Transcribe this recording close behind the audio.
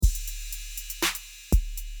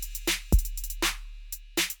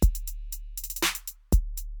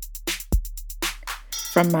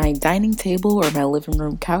From my dining table or my living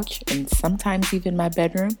room couch, and sometimes even my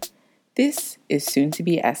bedroom, this is Soon to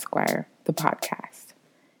Be Esquire, the podcast.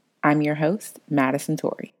 I'm your host, Madison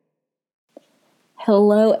Torrey.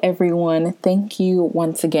 Hello, everyone. Thank you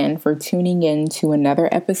once again for tuning in to another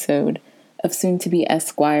episode of Soon to Be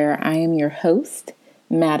Esquire. I am your host,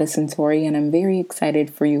 Madison Torrey, and I'm very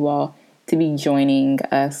excited for you all to be joining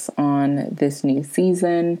us on this new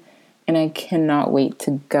season. And I cannot wait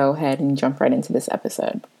to go ahead and jump right into this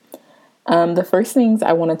episode. The first things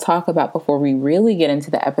I want to talk about before we really get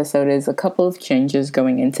into the episode is a couple of changes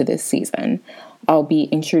going into this season. I'll be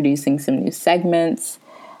introducing some new segments,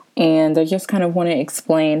 and I just kind of want to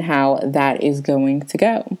explain how that is going to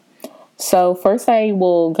go. So first, I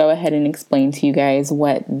will go ahead and explain to you guys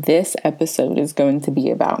what this episode is going to be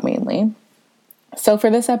about mainly. So for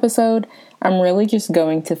this episode, I'm really just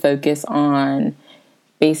going to focus on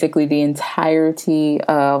basically the entirety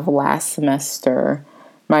of last semester,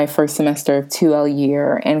 my first semester of 2L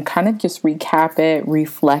year, and kind of just recap it,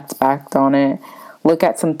 reflect back on it, look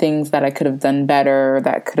at some things that I could have done better,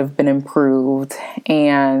 that could have been improved,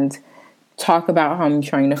 and talk about how I'm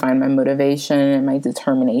trying to find my motivation and my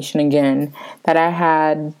determination again that I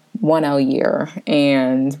had 1L year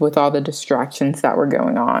and with all the distractions that were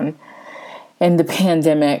going on. And the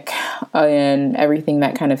pandemic and everything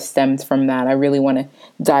that kind of stems from that, I really want to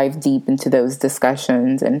dive deep into those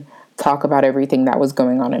discussions and talk about everything that was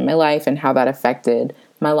going on in my life and how that affected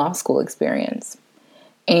my law school experience.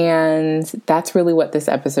 And that's really what this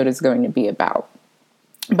episode is going to be about.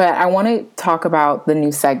 But I want to talk about the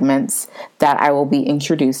new segments that I will be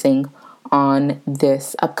introducing on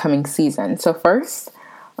this upcoming season. So first,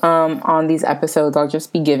 on these episodes, I'll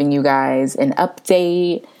just be giving you guys an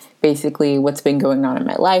update, basically what's been going on in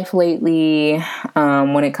my life lately,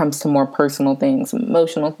 when it comes to more personal things,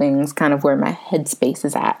 emotional things, kind of where my headspace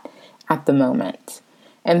is at the moment.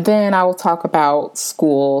 And then I will talk about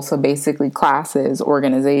school, so basically classes,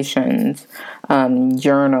 organizations,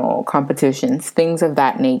 journal, competitions, things of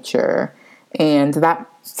that nature. And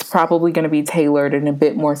that's probably going to be tailored and a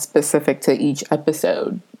bit more specific to each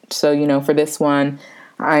episode. So, for this one,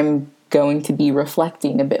 I'm going to be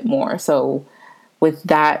reflecting a bit more. So with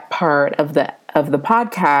that part of the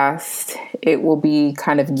podcast, it will be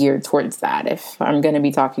kind of geared towards that. If I'm going to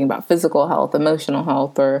be talking about physical health, emotional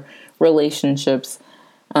health, or relationships,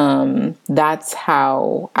 that's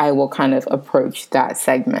how I will kind of approach that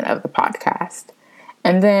segment of the podcast.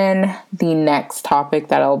 And then the next topic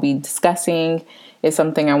that I'll be discussing is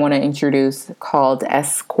something I want to introduce called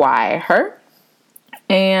Esquire.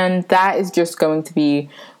 And that is just going to be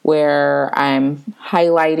where I'm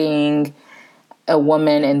highlighting a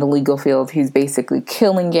woman in the legal field who's basically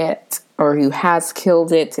killing it or who has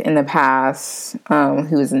killed it in the past,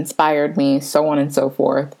 who has inspired me, so on and so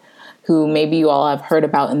forth, who maybe you all have heard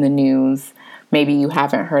about in the news, maybe you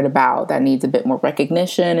haven't heard about, that needs a bit more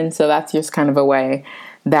recognition. And so that's just kind of a way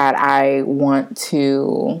that I want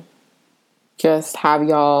to just have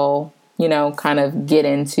y'all, kind of get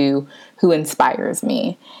into who inspires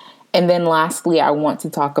me. And then lastly, I want to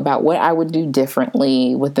talk about what I would do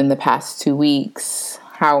differently within the past 2 weeks,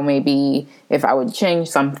 how maybe if I would change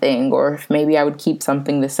something or if maybe I would keep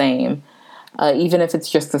something the same. Even if it's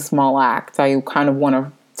just a small act, I kind of want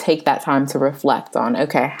to take that time to reflect on,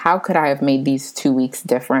 okay, how could I have made these 2 weeks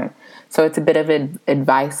different? So it's a bit of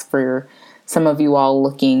advice for some of you all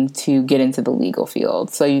looking to get into the legal field.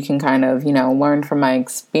 So you can kind of, learn from my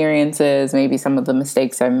experiences, maybe some of the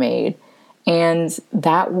mistakes I've made. And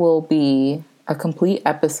that will be a complete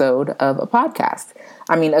episode of a podcast.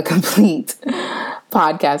 A complete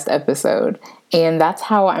podcast episode. And that's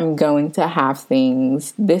how I'm going to have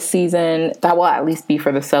things this season. That will at least be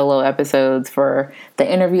for the solo episodes. For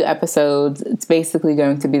the interview episodes, it's basically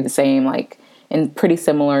going to be the same, and pretty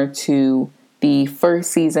similar to the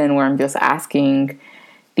first season where I'm just asking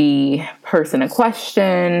the person a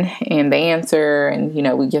question and they answer and,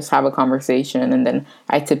 we just have a conversation. And then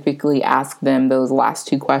I typically ask them those last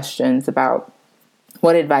 2 questions about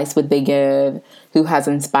what advice would they give, who has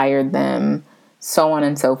inspired them, so on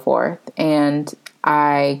and so forth. And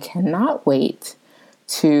I cannot wait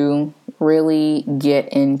to really get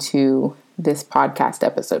into this podcast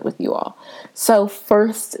episode with you all. So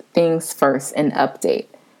first things first, an update.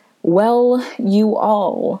 Well, you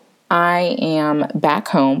all, I am back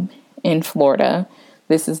home in Florida.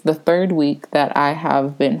 This is the 3rd week that I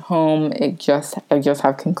have been home. I just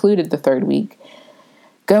have concluded the 3rd week,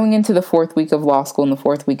 going into the 4th week of law school and the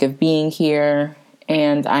 4th week of being here.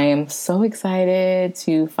 And I am so excited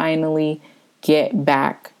to finally get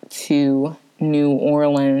back to New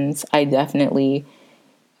Orleans. I definitely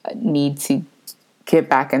need to get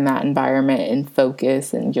back in that environment and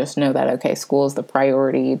focus and just know that, okay, school is the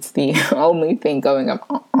priority. It's the only thing going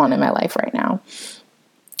on in my life right now.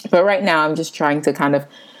 But right now I'm just trying to kind of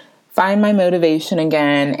find my motivation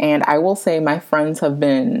again. And I will say my friends have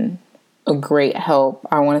been a great help.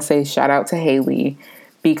 I want to say shout out to Haley,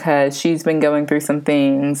 because she's been going through some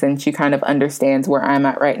things and she kind of understands where I'm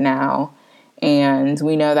at right now. And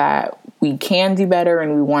we know that we can do better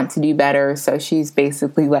and we want to do better. So she's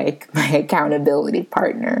basically like my accountability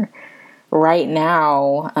partner right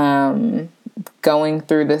now, going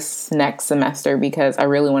through this next semester, because I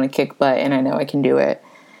really want to kick butt and I know I can do it.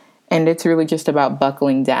 And it's really just about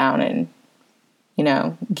buckling down and,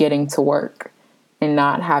 getting to work and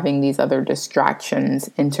not having these other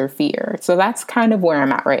distractions interfere. So that's kind of where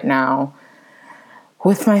I'm at right now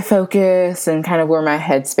with my focus and kind of where my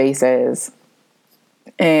headspace is.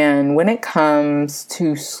 And when it comes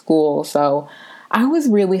to school, so I was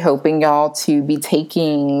really hoping, y'all, to be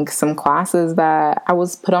taking some classes that I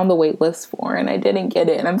was put on the wait list for, and I didn't get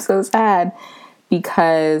it. And I'm so sad,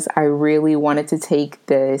 because I really wanted to take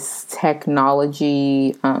this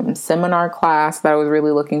technology seminar class that I was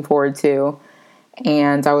really looking forward to.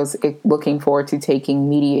 And I was looking forward to taking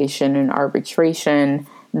mediation and arbitration,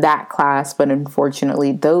 that class. But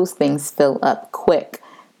unfortunately, those things fill up quick.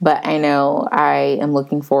 But I know I am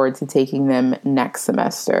looking forward to taking them next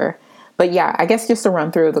semester. But yeah, I guess just a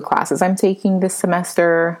run through of the classes I'm taking this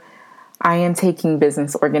semester. I am taking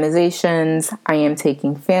business organizations. I am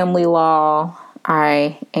taking family law.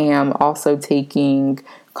 I am also taking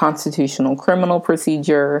constitutional criminal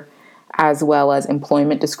procedure, as well as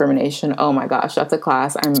employment discrimination. Oh my gosh, that's a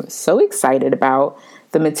class I'm so excited about.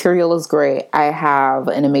 The material is great. I have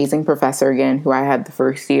an amazing professor again who I had the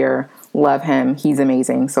first year. Love him. He's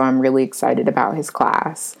amazing. So I'm really excited about his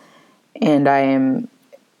class. And I am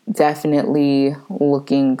definitely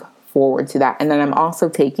looking forward to that. And then I'm also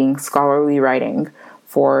taking scholarly writing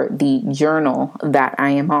for the journal that I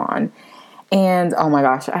am on. And oh my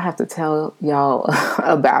gosh, I have to tell y'all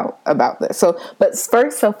about this. But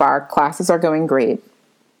first, so far, classes are going great.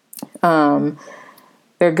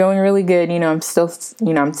 They're going really good. I'm still,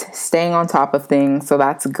 I'm staying on top of things. So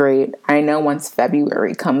that's great. I know once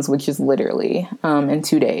February comes, which is literally in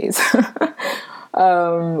 2 days,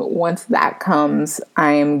 once that comes,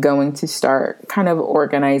 I am going to start kind of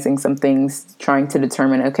organizing some things, trying to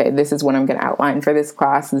determine, okay, this is what I'm going to outline for this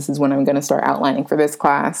class. This is when I'm going to start outlining for this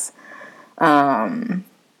class.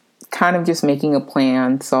 Kind of just making a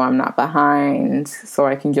plan so I'm not behind, so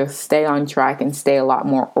I can just stay on track and stay a lot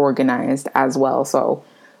more organized as well. So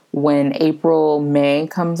when May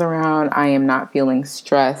comes around, I am not feeling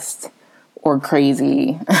stressed or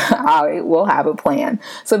crazy. I will have a plan.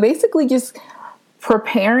 So basically just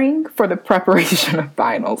preparing for the preparation of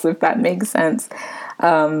finals, if that makes sense.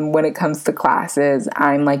 When it comes to classes,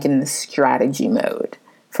 I'm like in the strategy mode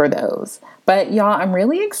for those. But y'all, I'm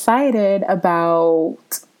really excited about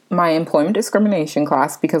my employment discrimination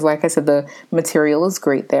class because, like I said, the material is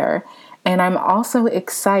great there. And I'm also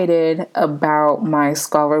excited about my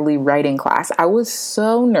scholarly writing class. I was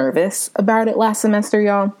so nervous about it last semester,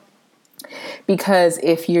 y'all, because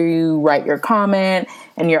if you write your comment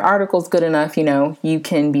and your article's good enough, you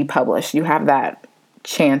can be published. You have that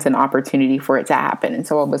chance and opportunity for it to happen. And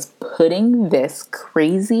so I was putting this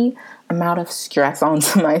crazy amount of stress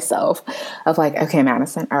onto myself of like, okay,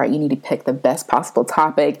 Madison, all right, you need to pick the best possible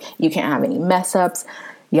topic. You can't have any mess ups,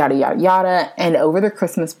 yada, yada, yada. And over the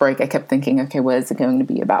Christmas break, I kept thinking, okay, what is it going to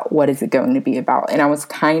be about? What is it going to be about? And I was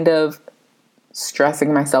kind of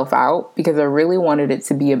stressing myself out because I really wanted it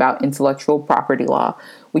to be about intellectual property law,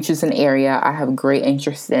 which is an area I have great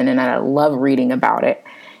interest in and I love reading about it.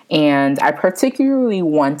 And I particularly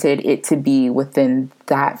wanted it to be within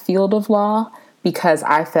that field of law because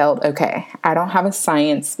I felt, okay, I don't have a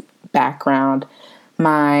science background.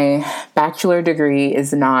 My bachelor degree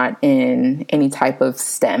is not in any type of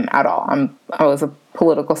STEM at all. I was a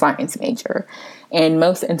political science major, and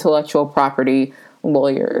most intellectual property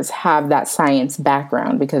lawyers have that science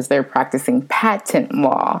background because they're practicing patent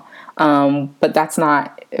law. But that's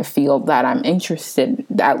not a field that I'm interested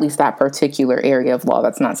in, at least that particular area of law.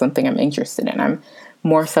 That's not something I'm interested in. I'm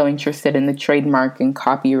more so interested in the trademark and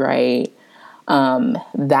copyright,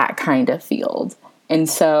 that kind of field. And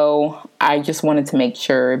so I just wanted to make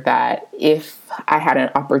sure that if I had an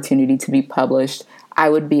opportunity to be published, I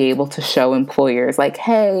would be able to show employers like,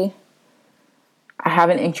 hey, I have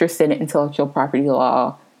an interest in intellectual property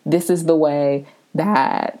law. This is the way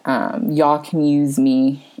that y'all can use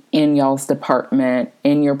me in y'all's department,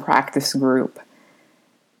 in your practice group.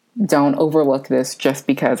 Don't overlook this just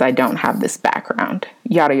because I don't have this background,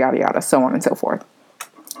 yada, yada, yada, so on and so forth.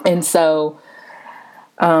 And so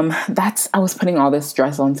I was putting all this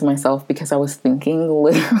stress onto myself because I was thinking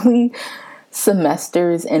literally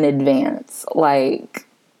semesters in advance. Like,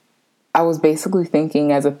 I was basically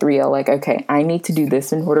thinking as a 3L, like, okay, I need to do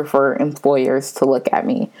this in order for employers to look at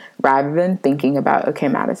me, rather than thinking about, okay,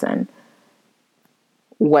 Madison,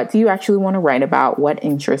 what do you actually want to write about? What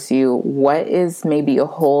interests you? What is maybe a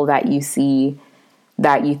hole that you see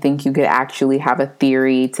that you think you could actually have a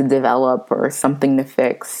theory to develop or something to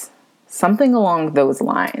fix? Something along those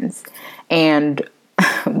lines. And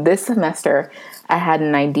this semester, I had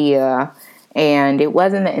an idea, and it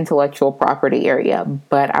was in the intellectual property area,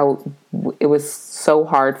 but it was so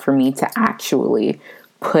hard for me to actually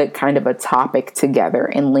put kind of a topic together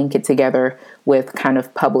and link it together with kind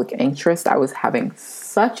of public interest. I was having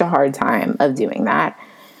such a hard time of doing that.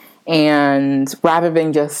 And rather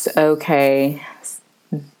than just, okay,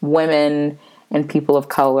 women and people of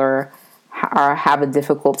color have a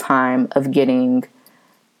difficult time of getting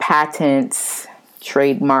patents,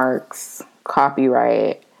 trademarks,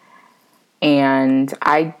 copyright. And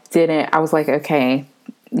I was like, okay,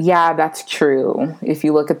 yeah, that's true. If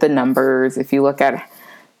you look at the numbers, if you look at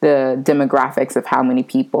the demographics of how many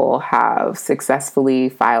people have successfully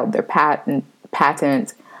filed their patent,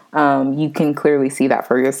 you can clearly see that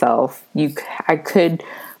for yourself. I could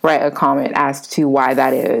write a comment as to why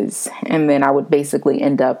that is, and then I would basically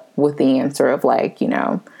end up with the answer of, like,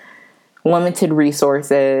 limited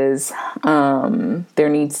resources. There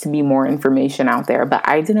needs to be more information out there, but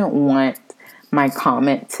I didn't want my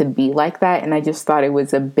comment to be like that, and I just thought it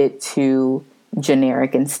was a bit too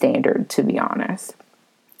generic and standard, to be honest.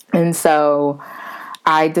 And so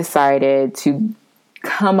I decided to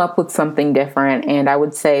come up with something different, and I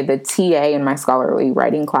would say the TA in my scholarly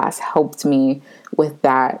writing class helped me with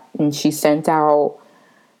that, and she sent out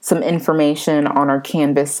some information on our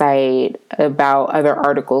Canvas site about other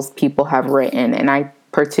articles people have written, and I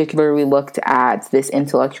particularly looked at this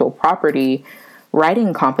intellectual property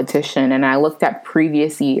writing competition, and I looked at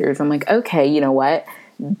previous years. I'm like, okay, you know what?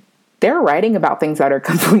 They're writing about things that are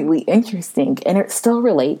completely interesting, and it still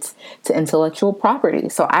relates to intellectual property.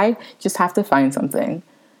 So I just have to find something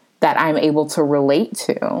that I'm able to relate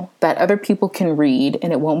to, that other people can read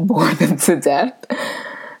and it won't bore them to death,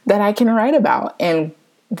 that I can write about. And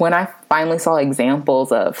when I finally saw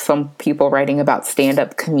examples of some people writing about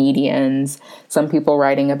stand-up comedians, some people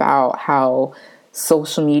writing about how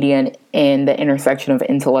social media and the intersection of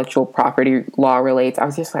intellectual property law relates, I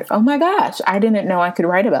was just like, oh my gosh, I didn't know I could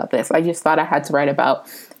write about this. I just thought I had to write about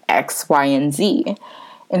X, Y, and Z.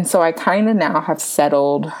 And so I kind of now have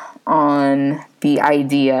settled on the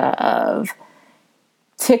idea of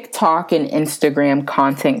TikTok and Instagram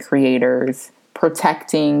content creators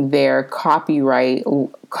protecting their copyright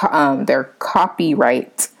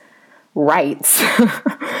rights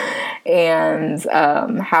and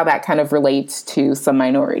how that kind of relates to some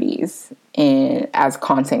minorities as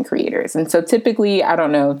content creators. And so typically, I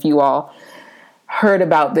don't know if you all heard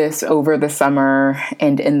about this over the summer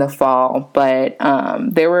and in the fall, but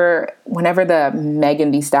whenever the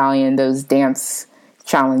Megan Thee Stallion, those dance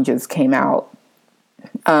challenges came out,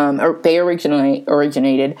 they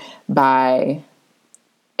originated by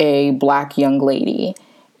a Black young lady,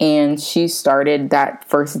 and she started that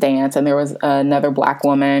first dance, and there was another Black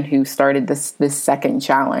woman who started this second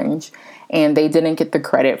challenge, and they didn't get the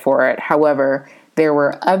credit for it. However, there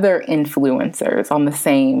were other influencers on the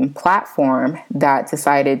same platform that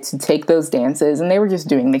decided to take those dances, and they were just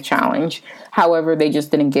doing the challenge. However, they just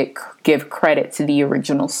didn't give credit to the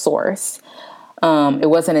original source. It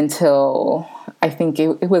wasn't until I think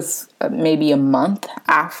it was maybe a month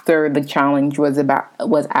after the challenge was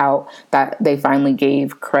out that they finally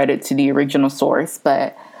gave credit to the original source.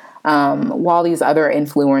 But while these other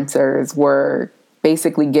influencers were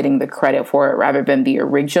basically getting the credit for it rather than the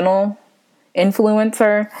original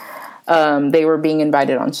influencer, they were being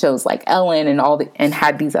invited on shows like Ellen and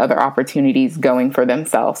had these other opportunities going for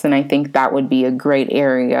themselves. And I think that would be a great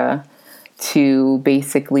area to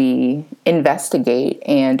basically investigate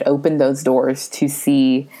and open those doors to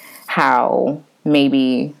see how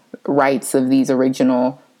maybe rights of these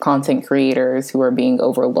original content creators who are being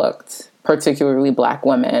overlooked, particularly Black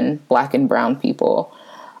women, Black and brown people,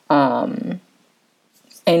 and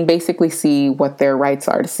basically see what their rights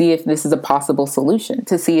are, to see if this is a possible solution,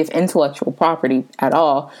 to see if intellectual property at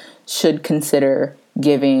all should consider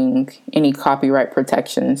giving any copyright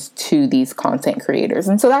protections to these content creators.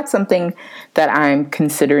 And so that's something that I'm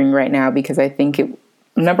considering right now, because I think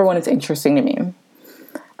number one, it's interesting to me.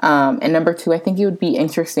 And number two, I think it would be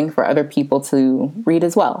interesting for other people to read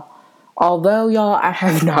as well. Although, y'all, I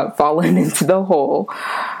have not fallen into the hole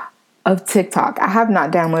of TikTok. I have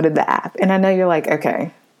not downloaded the app. And I know you're like,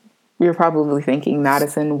 okay, you're probably thinking,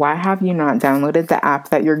 Madison, why have you not downloaded the app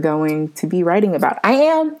that you're going to be writing about? I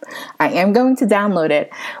am going to download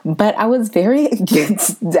it, but I was very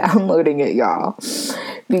against downloading it, y'all,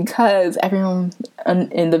 because everyone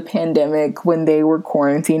in the pandemic, when they were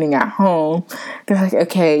quarantining at home, they're like,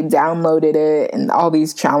 okay, downloaded it, and all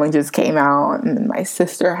these challenges came out, and my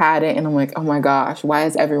sister had it, and I'm like, oh my gosh, why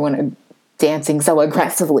is everyone dancing so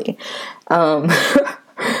aggressively?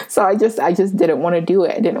 So I just didn't want to do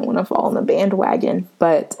it. I didn't want to fall on the bandwagon,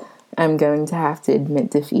 but I'm going to have to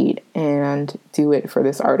admit defeat and do it for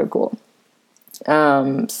this article.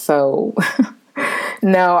 So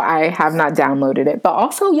no, I have not downloaded it, but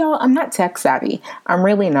also, y'all, I'm not tech savvy. I'm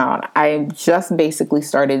really not. I just basically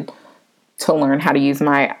started to learn how to use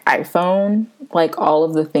my iPhone, like all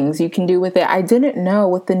of the things you can do with it. I didn't know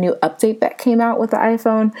with the new update that came out with the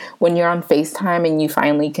iPhone, when you're on FaceTime and you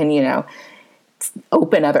finally can,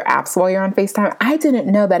 open other apps while you're on FaceTime. I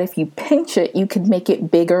didn't know that if you pinch it, you could make it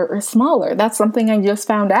bigger or smaller. That's something I just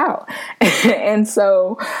found out. And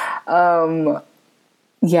so,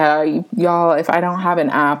 yeah, y'all, if I don't have an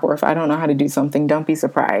app or if I don't know how to do something, don't be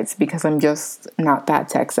surprised, because I'm just not that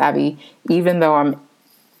tech savvy, even though I'm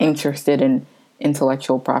interested in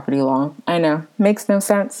intellectual property law. I know, makes no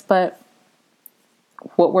sense, but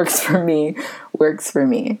what works for me works for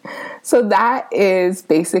me. So that is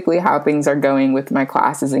basically how things are going with my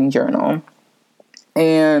classes in journal.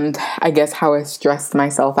 And I guess how I stressed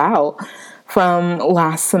myself out from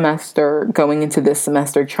last semester going into this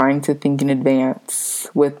semester, trying to think in advance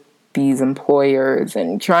with these employers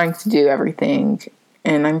and trying to do everything.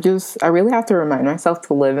 And I really have to remind myself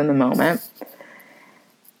to live in the moment.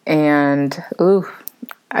 And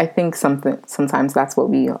I think sometimes that's what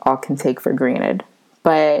we all can take for granted.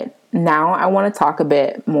 But now I want to talk a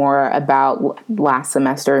bit more about last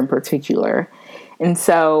semester in particular. And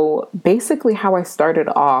so basically how I started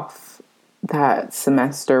off that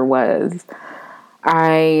semester was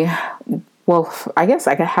I guess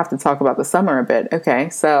I have to talk about the summer a bit. Okay,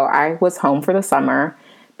 so I was home for the summer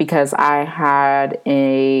because I had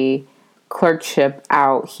a clerkship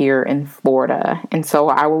out here in Florida. And so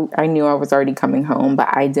I knew I was already coming home, but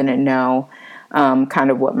I didn't know kind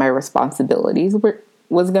of what my responsibilities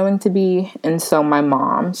was going to be. And so my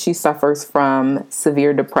mom, she suffers from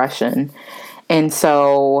severe depression. And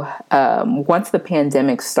so once the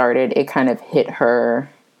pandemic started, it kind of hit her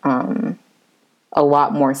a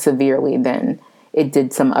lot more severely than it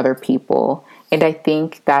did some other people. And I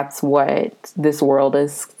think that's what this world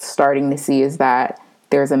is starting to see, is that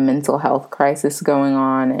there's a mental health crisis going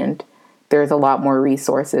on, and there's a lot more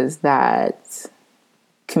resources that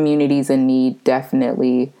communities in need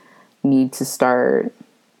definitely need to start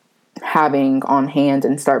having on hand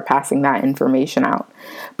and start passing that information out.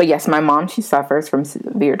 But yes, my mom, she suffers from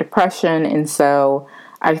severe depression. And so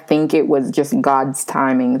I think it was just God's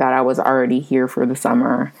timing that I was already here for the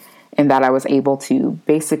summer and that I was able to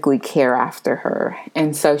basically care after her.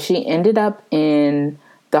 And so she ended up in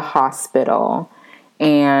the hospital,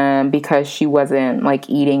 and because she wasn't like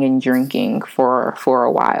eating and drinking for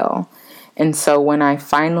a while. And so when I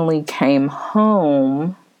finally came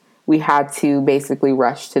home, we had to basically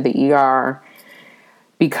rush to the ER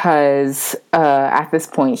because at this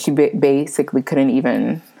point she basically couldn't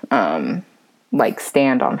even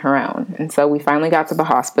stand on her own. And so we finally got to the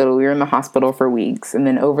hospital. We were in the hospital for weeks. And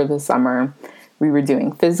then over the summer, we were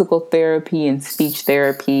doing physical therapy and speech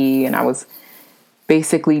therapy. And I was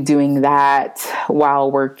basically doing that while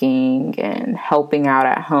working and helping out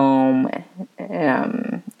at home,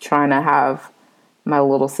 trying to have my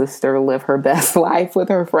little sister live her best life with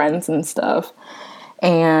her friends and stuff,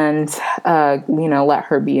 and let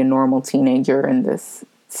her be a normal teenager in this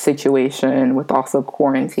situation with also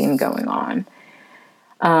quarantine going on.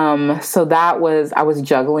 So I was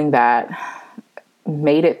juggling that,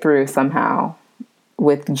 made it through somehow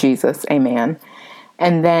with Jesus, amen.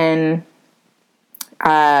 And then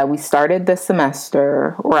we started the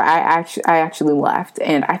semester, or I actually left,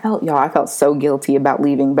 and I felt so guilty about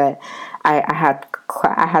leaving, but I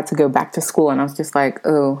had to go back to school, and I was just like,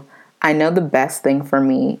 oh, I know the best thing for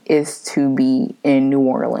me is to be in New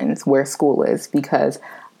Orleans where school is, because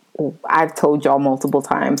I've told y'all multiple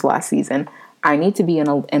times last season, I need to be in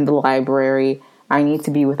the library. I need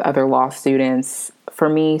to be with other law students. For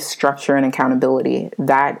me, structure and accountability,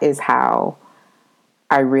 that is how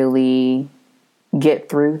I really get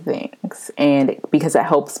through things, and because it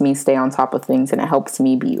helps me stay on top of things and it helps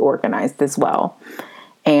me be organized as well.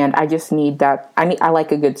 And I just need that. I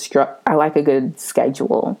like a good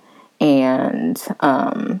schedule. And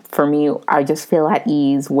for me, I just feel at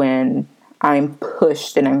ease when I'm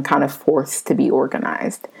pushed and I'm kind of forced to be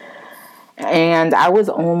organized. And I was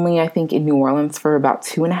only, I think, in New Orleans for about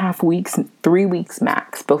 2.5 weeks, 3 weeks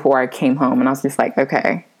max before I came home. And I was just like,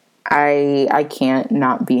 okay, I can't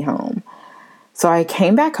not be home. So I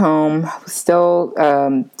came back home, still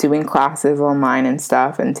doing classes online and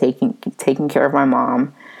stuff, and taking care of my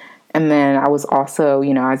mom. And then I was also,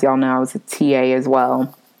 as y'all know, I was a TA as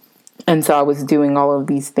well. And so I was doing all of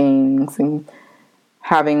these things and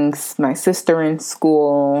having my sister in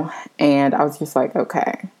school. And I was just like,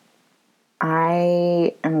 okay,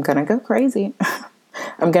 I am going to go crazy.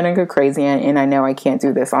 I'm going to go crazy. And I know I can't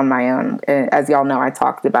do this on my own. As y'all know, I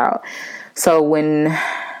talked about. So when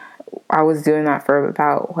I was doing that for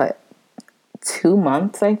about, 2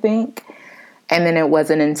 months, I think. And then it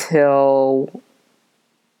wasn't until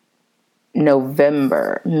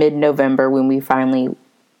mid-November, when we finally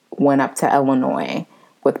went up to Illinois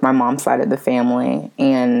with my mom's side of the family.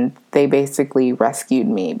 And they basically rescued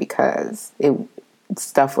me because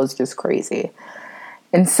stuff was just crazy.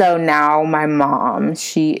 And so now my mom,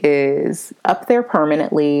 she is up there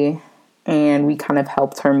permanently, and we kind of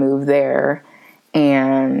helped her move there.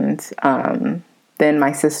 And then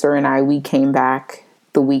my sister and I, we came back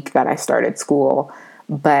the week that I started school.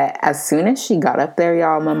 But as soon as she got up there,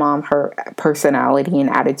 y'all, my mom, her personality and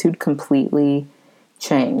attitude completely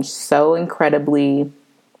changed. So incredibly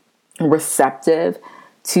receptive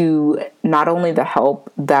to not only the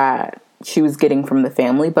help that she was getting from the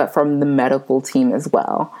family, but from the medical team as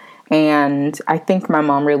well. And I think my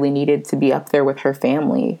mom really needed to be up there with her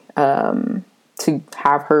family, to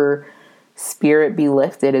have her spirit be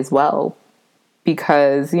lifted as well.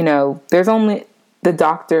 Because, there's only the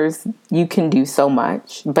doctors, you can do so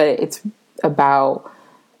much, but it's about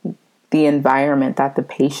the environment that the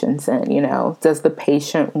patient's in. Does the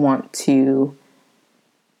patient want to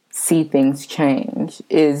see things change?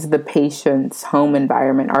 Is the patient's home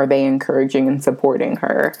environment, are they encouraging and supporting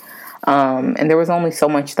her? And there was only so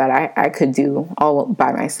much that I could do all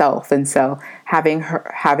by myself. And so having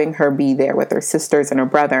her be there with her sisters and her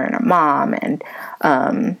brother and her mom and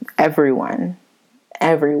everyone,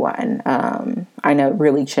 I know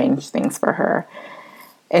really changed things for her.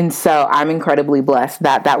 And so I'm incredibly blessed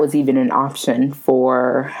that was even an option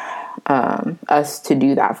for us to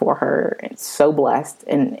do that for her. It's so blessed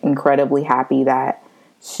and incredibly happy that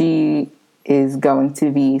she is going to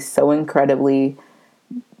be so incredibly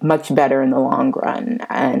much better in the long run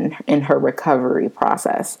and in her recovery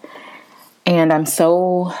process. And I'm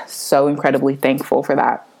so, so incredibly thankful for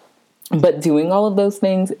that. But doing all of those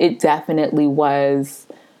things, it definitely was,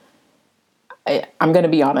 I'm going to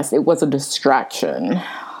be honest, it was a distraction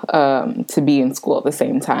to be in school at the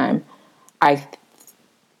same time. I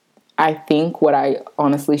think what I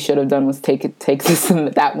honestly should have done was take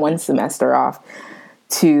that one semester off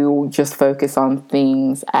to just focus on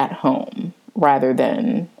things at home rather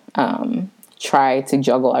than try to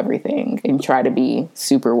juggle everything and try to be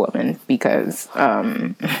Superwoman, because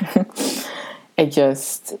it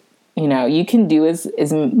just, you can do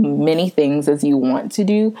as many things as you want to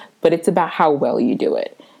do, but it's about how well you do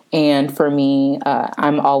it. And for me,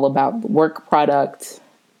 I'm all about work product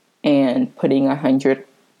and putting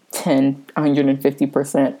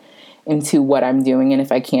 150% into what I'm doing. And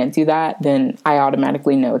if I can't do that, then I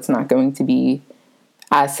automatically know it's not going to be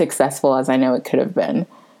as successful as I know it could have been.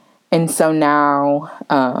 And so now,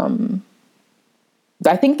 I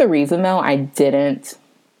think the reason I didn't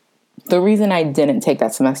take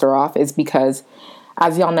that semester off is because,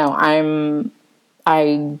 as y'all know, I'm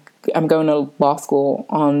going to law school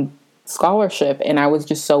on scholarship, and I was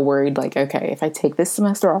just so worried, like, okay, if I take this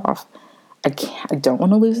semester off, I don't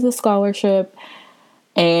want to lose the scholarship.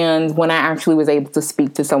 And when I actually was able to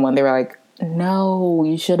speak to someone, they were like, no,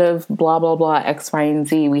 you should have blah, blah, blah, X, Y, and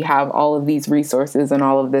Z. We have all of these resources and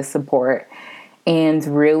all of this support. And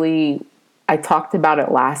really, I talked about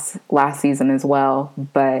it last season as well,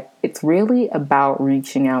 but it's really about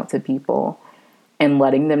reaching out to people and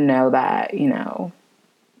letting them know that, you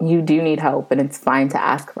do need help and it's fine to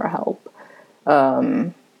ask for help.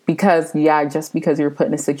 Because just because you're put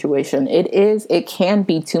in a situation, it can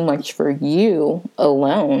be too much for you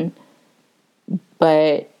alone,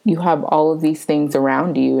 but you have all of these things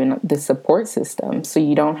around you and the support system, so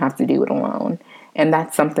you don't have to do it alone. And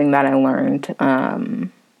that's something that I learned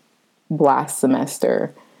last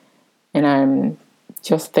semester, and I'm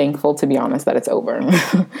just thankful, to be honest, that it's over.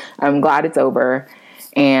 I'm glad it's over,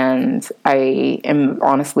 and I am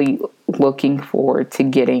honestly looking forward to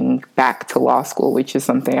getting back to law school, which is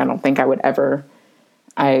something I don't think I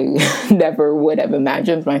never would have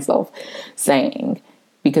imagined myself saying.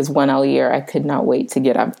 because 1L year, I could not wait to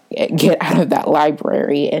get out of that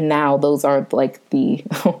library. And now those are like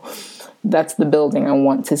that's the building I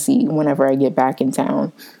want to see whenever I get back in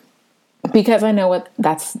town, because I know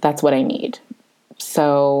that's what I need.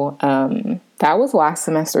 So that was last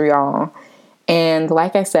semester, y'all. And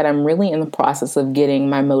like I said, I'm really in the process of getting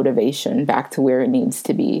my motivation back to where it needs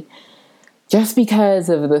to be. Just because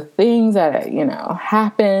of the things that,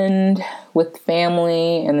 happened with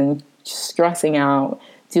family, and then stressing out,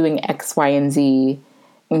 doing X, Y, and Z,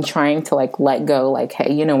 and trying to let go. Like,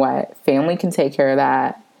 hey, you know what? Family can take care of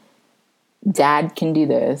that. Dad can do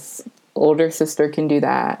this. Older sister can do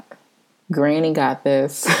that. Granny got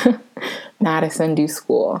this. Madison, do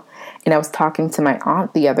school. And I was talking to my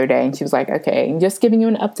aunt the other day, and she was like, okay, just giving you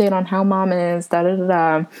an update on how mom is,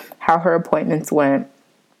 how her appointments went.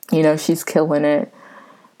 She's killing it.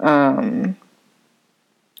 Nothing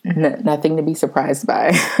to be surprised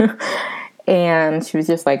by. And she was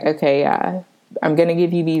just like, okay, yeah, I'm going to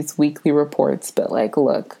give you these weekly reports, but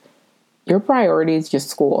look, your priority is just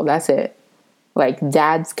school. That's it.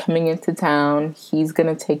 Dad's coming into town. He's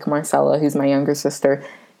going to take Marcella, who's my younger sister.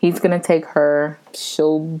 He's going to take her.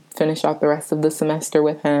 She'll finish out the rest of the semester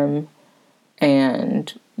with him.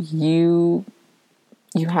 And you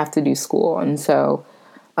have to do school. And so,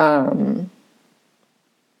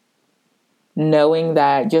 knowing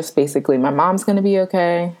that just basically my mom's going to be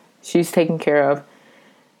okay, she's taken care of,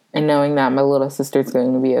 and knowing that my little sister's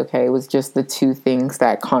going to be okay was just the two things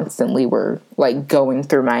that constantly were going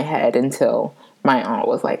through my head, until my aunt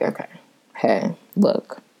was like, okay, hey,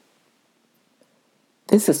 look,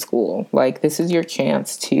 this is school. This is your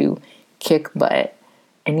chance to kick butt,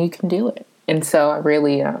 and you can do it. And so I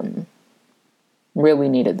really, really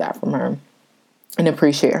needed that from her, and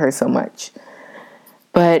appreciate her so much.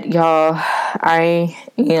 But y'all, I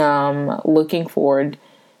am looking forward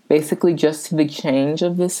basically just to the change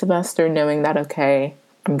of this semester, knowing that, okay,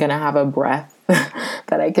 I'm going to have a breath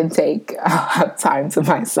that I can take. I'll have time to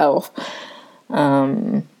myself.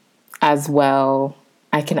 As well,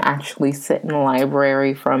 I can actually sit in the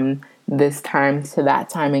library from this time to that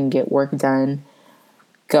time and get work done,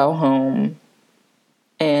 go home,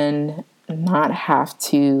 and not have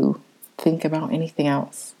to think about anything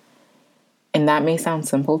else. And that may sound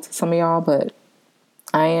simple to some of y'all, but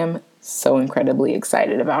I am so incredibly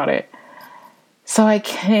excited about it. So I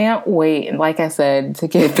can't wait, and like I said, to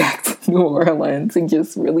get back to New Orleans and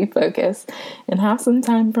just really focus and have some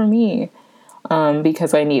time for me,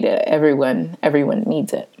 because I need it. Everyone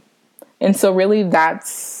needs it. And so really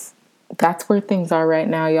that's where things are right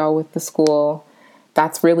now, y'all, with the school.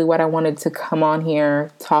 That's really what I wanted to come on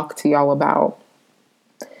here, talk to y'all about.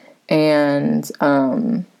 And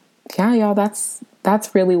yeah, y'all, that's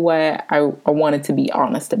really what I wanted to be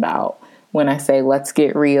honest about. When I say let's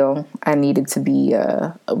get real, I needed to be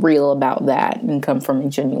real about that and come from a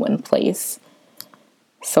genuine place.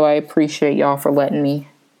 So I appreciate y'all for letting me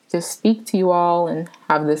just speak to you all and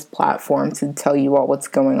have this platform to tell you all what's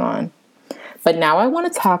going on. But now I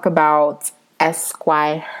want to talk about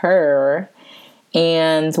Esquire.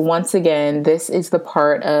 And once again, this is the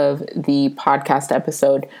part of the podcast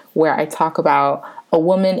episode where I talk about a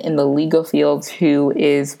woman in the legal field who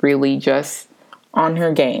is really just on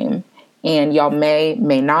her game. And y'all may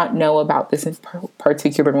not know about this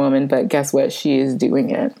particular woman, but guess what? She is doing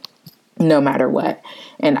it no matter what.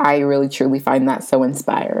 And I really, truly find that so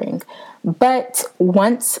inspiring. But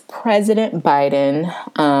once President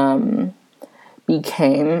Biden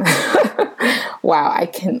became... wow, I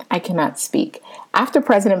cannot speak. After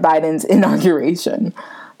President Biden's inauguration,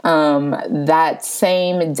 that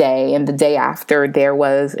same day and the day after, there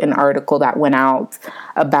was an article that went out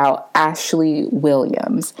about Ashley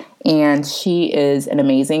Williams. And she is an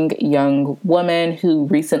amazing young woman who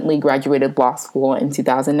recently graduated law school in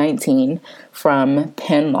 2019 from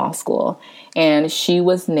Penn Law School. And she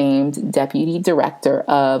was named Deputy Director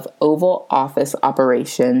of Oval Office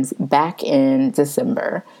Operations back in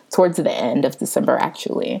December, towards the end of December,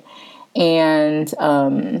 actually. And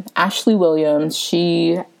Ashley Williams,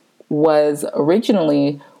 she was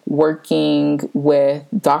originally working with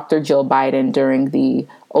Dr. Jill Biden during the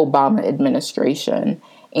Obama administration.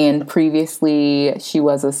 And previously, she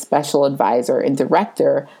was a special advisor and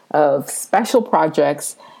director of special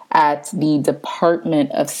projects at the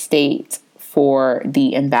Department of State for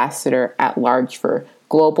the Ambassador at Large for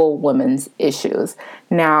Global Women's Issues.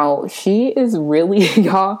 Now, she is really,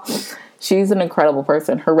 y'all, she's an incredible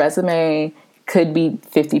person. Her resume could be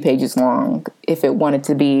 50 pages long if it wanted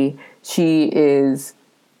to be. She is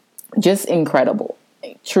just incredible,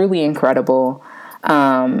 truly incredible.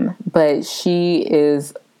 But she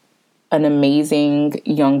is an amazing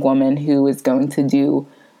young woman who is going to do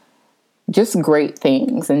just great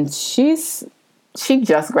things. And she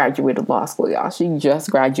just graduated law school, y'all. She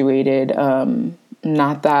just graduated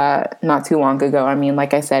not too long ago. I mean,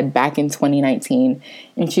 like I said, back in 2019,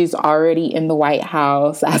 and she's already in the White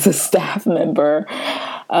House as a staff member,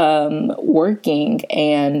 working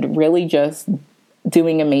and really just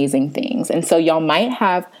doing amazing things. And so y'all might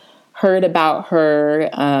have heard about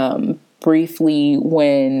her briefly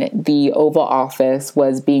when the Oval Office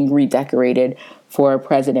was being redecorated for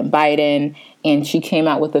President Biden. And she came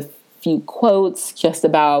out with a few quotes just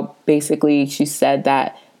about, basically, she said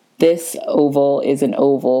that this oval is an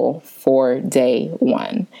oval for day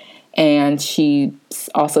one. And she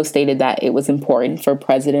also stated that it was important for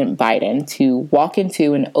President Biden to walk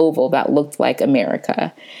into an oval that looked like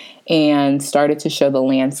America, and started to show the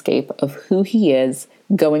landscape of who he is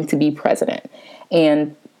going to be president.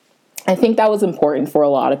 And I think that was important for a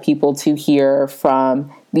lot of people to hear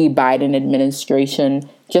from the Biden administration,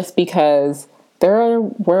 just because there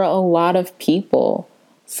were a lot of people,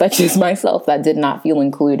 such as myself, that did not feel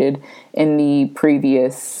included in the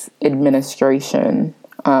previous administration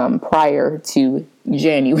prior to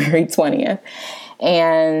January 20th.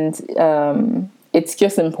 And it's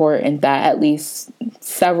just important that at least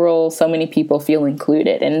so many people feel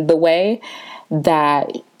included. And the way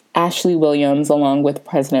that Ashley Williams, along with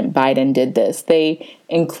President Biden, did this, they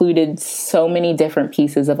included so many different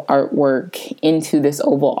pieces of artwork into this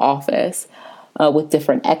Oval Office with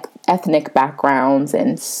different ethnic backgrounds,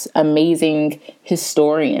 and amazing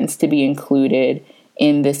historians to be included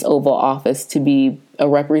in this Oval Office to be a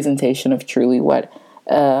representation of truly what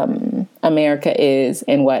America is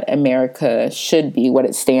and what America should be, what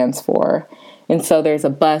it stands for. And so there's a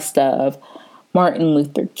bust of Martin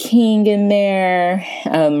Luther King in there,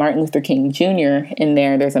 Martin Luther King Jr. in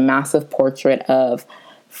there. There's a massive portrait of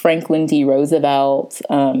Franklin D. Roosevelt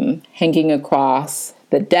hanging across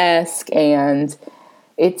the desk. And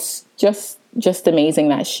it's just amazing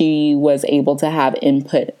that she was able to have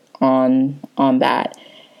input on that.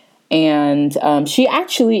 And she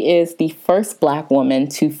actually is the first Black woman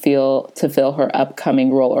to fill her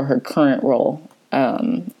upcoming role, or her current role,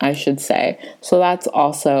 I should say. So that's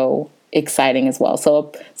also exciting as well.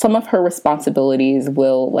 So some of her responsibilities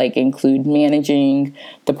will include managing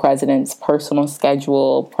the president's personal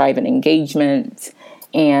schedule, private engagements,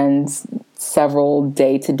 and several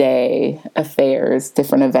day-to-day affairs,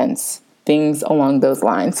 different events, things along those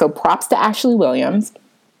lines. So props to Ashley Williams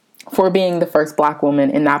for being the first Black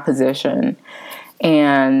woman in that position,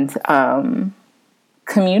 and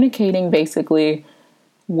communicating basically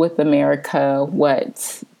with America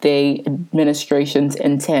what the administration's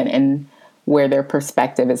intent and where their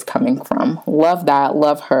perspective is coming from. Love that.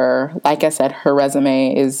 Love her. Like I said, her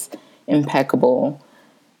resume is impeccable,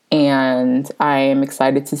 and I am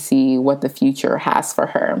excited to see what the future has for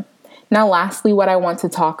her. Now, lastly, what I want to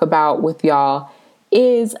talk about with y'all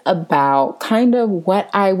is about kind of what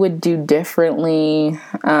I would do differently.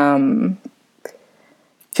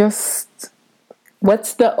 Just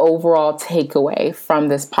what's the overall takeaway from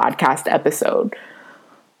this podcast episode?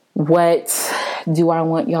 What do I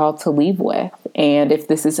want y'all to leave with? And if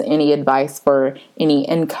this is any advice for any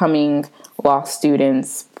incoming law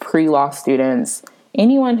students, pre-law students,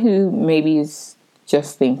 anyone who maybe is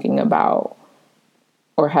just thinking about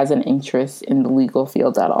or has an interest in the legal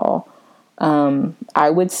field at all, I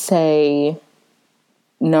would say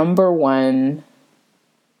number one,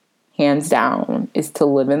 hands down, is to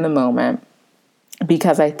live in the moment,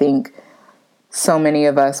 because I think so many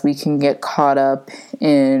of us, we can get caught up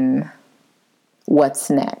in what's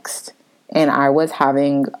next. And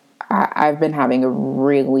I've been having a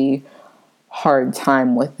really hard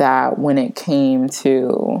time with that when it came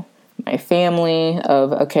to my family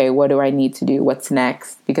of, okay, what do I need to do? What's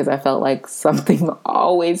next? Because I felt like something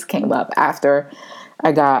always came up after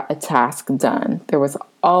I got a task done. There was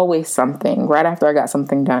always something. Right after I got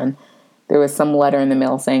something done, there was some letter in the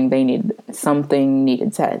mail saying something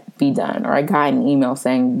needed to be done. Or I got an email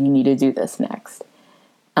saying you need to do this next.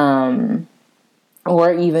 Or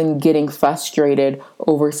even getting frustrated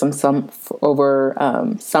over summer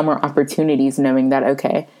opportunities, knowing that,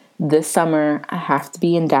 okay, this summer I have to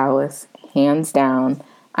be in Dallas, hands down.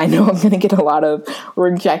 I know I'm going to get a lot of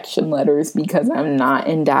rejection letters because I'm not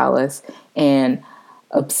in Dallas, and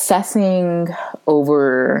obsessing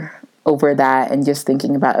over that and just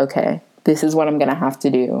thinking about, okay, this is what I'm going to have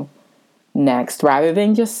to do next, rather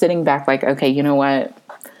than just sitting back like, okay, you know what?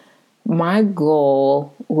 My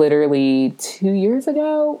goal literally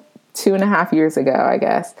 2.5 years ago, I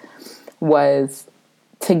guess, was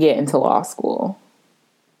to get into law school.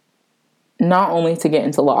 not only to get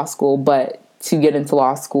into law school, but to get into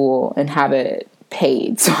law school and have it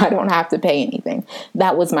paid so I don't have to pay anything.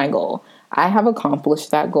 That was my goal. I have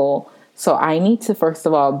accomplished that goal. So I need to, first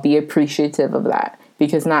of all, be appreciative of that,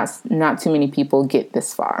 because not too many people get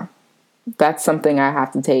this far. That's something I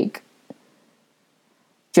have to take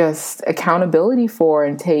just accountability for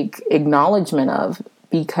and take acknowledgement of,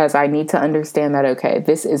 because I need to understand that, okay,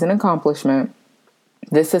 this is an accomplishment.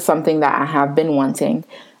 This is something that I have been wanting.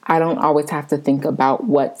 I don't always have to think about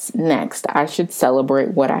what's next. I should celebrate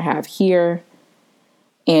what I have here.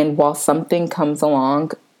 And while something comes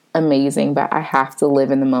along, amazing, but I have to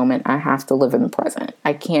live in the moment. I have to live in the present.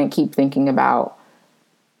 I can't keep thinking about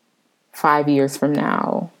 5 years from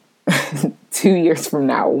now, 2 years from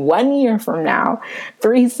now, 1 year from now,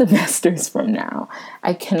 3 semesters from now.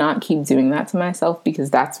 I cannot keep doing that to myself, because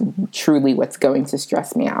that's truly what's going to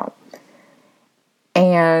stress me out.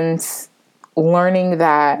 And learning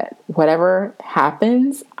that whatever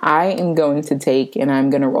happens, I am going to take and I'm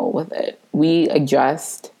going to roll with it. We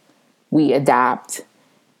adjust, we adapt,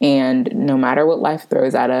 and no matter what life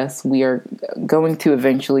throws at us, we are going to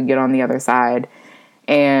eventually get on the other side,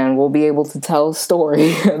 and we'll be able to tell a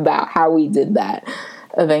story about how we did that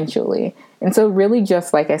eventually. And so really,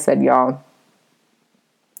 just like I said, y'all,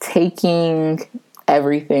 taking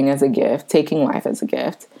everything as a gift, taking life as a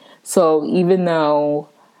gift. So even though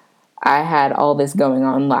I had all this going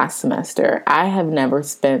on last semester, I have never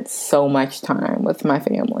spent so much time with my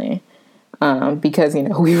family. Because,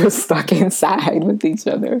 we were stuck inside with each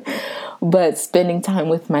other. But spending time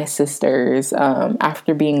with my sisters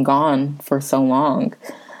after being gone for so long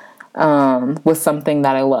was something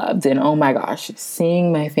that I loved. And oh my gosh,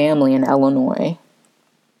 seeing my family in Illinois,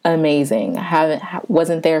 amazing.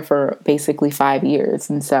 Wasn't there for basically 5 years.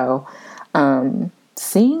 And so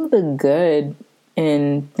seeing the good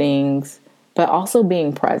in things, but also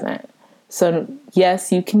being present. So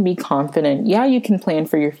yes, you can be confident. Yeah, you can plan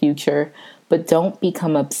for your future, but don't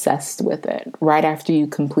become obsessed with it. Right after you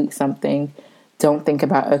complete something, don't think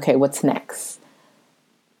about, okay, what's next?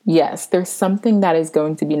 Yes, there's something that is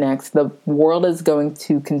going to be next. The world is going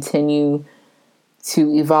to continue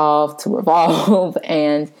to evolve, to revolve,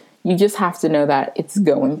 and you just have to know that it's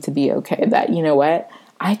going to be okay. That, you know what?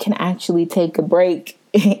 I can actually take a break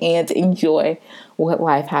and enjoy what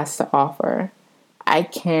life has to offer. I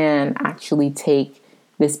can actually take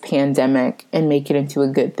this pandemic and make it into a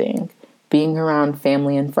good thing. Being around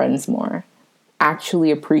family and friends more.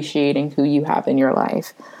 Actually appreciating who you have in your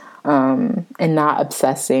life. And not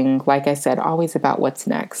obsessing, like I said, always about what's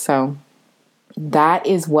next. So that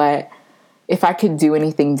is what, if I could do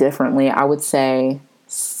anything differently, I would say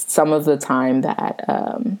some of the time that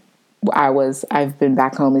I've been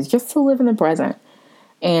back home is just to live in the present.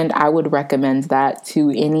 And I would recommend that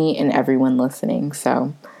to any and everyone listening.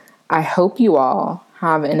 So I hope you all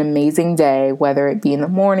have an amazing day, whether it be in the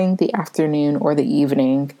morning, the afternoon, or the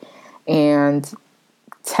evening. And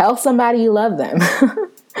tell somebody you love them.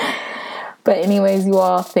 But anyways, you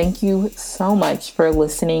all, thank you so much for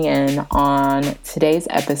listening in on today's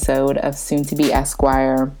episode of Soon to Be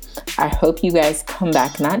Esquire. I hope you guys come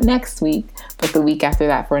back, not next week, but the week after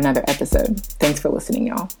that for another episode. Thanks for listening,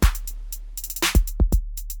 y'all.